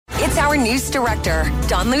That's our news director,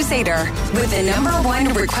 Don Luzader, with the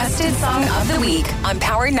 #1 requested song of the week on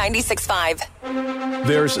Power 96.5.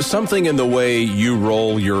 There's something in the way you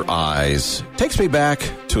roll your eyes. Takes me back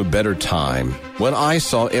to a better time when I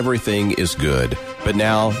saw everything is good, but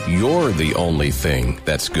now you're the only thing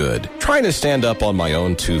that's good. Trying to stand up on my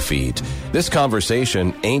own 2 feet. This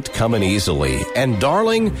conversation ain't coming easily. And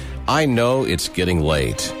darling, I know it's getting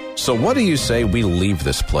late. So what do you say we leave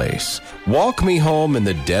this place? Walk me home in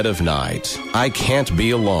the dead of night. I can't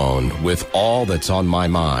be alone with all that's on my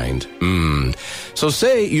mind. So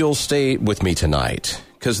say you'll stay with me tonight,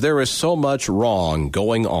 'cause there is so much wrong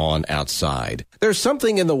going on outside. There's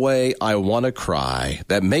something in the way I want to cry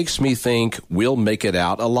that makes me think we'll make it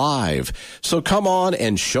out alive. So come on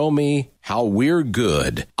and show me how we're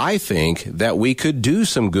good. I think that we could do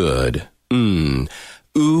some good. Ooh,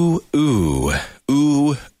 ooh,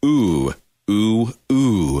 ooh, ooh, ooh,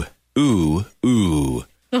 ooh, ooh, ooh.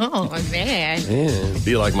 Oh, man. Yeah,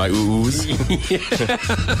 be like my oohs.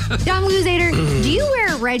 Don Luzader, do you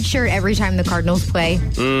wear a red shirt every time the Cardinals play?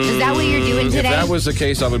 Is that what you're doing today? If that was the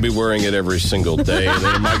case, I would be wearing it every single day. And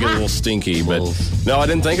then it might get a little stinky, but no, I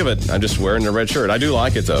didn't think of it. I'm just wearing the red shirt. I do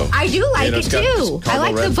like it, though. I do like it, too. I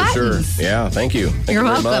like the buttons. Sure. Yeah, thank you. Thank You're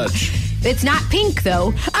you very welcome. much. It's not pink,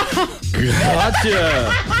 though.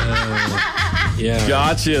 Gotcha. Yeah.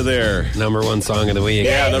 Gotcha there. #1 song of the week.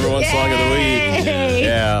 Yeah, #1 song of the week.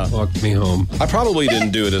 Yeah. Walk me home. I probably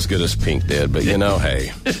didn't do it as good as Pink did, but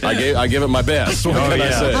hey, I give it my best. What can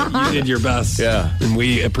I say? You did your best. Yeah. And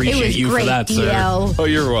we appreciate you for that, sir. Oh,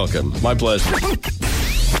 you're welcome. My pleasure.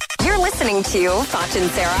 You're listening to Foch and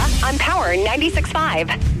Sarah on Power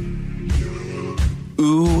 96.5.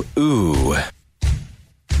 Ooh, ooh.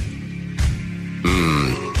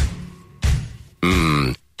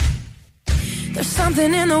 There's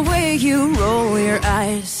something in the way you roll your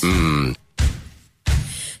eyes.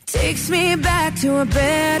 Takes me back to a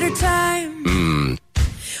better time.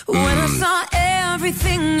 When I saw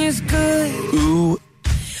everything is good. Ooh.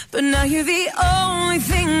 But now you're the only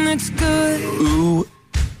thing that's good. Ooh.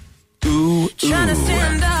 Ooh. Trying to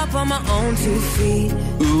stand up on my own 2 feet.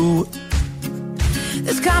 Ooh.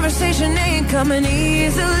 This conversation ain't coming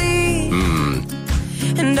easily.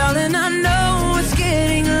 And darling, I know it's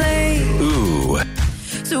getting late. Ooh.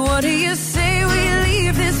 So what do you say we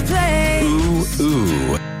leave this place?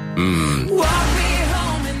 Ooh. Ooh.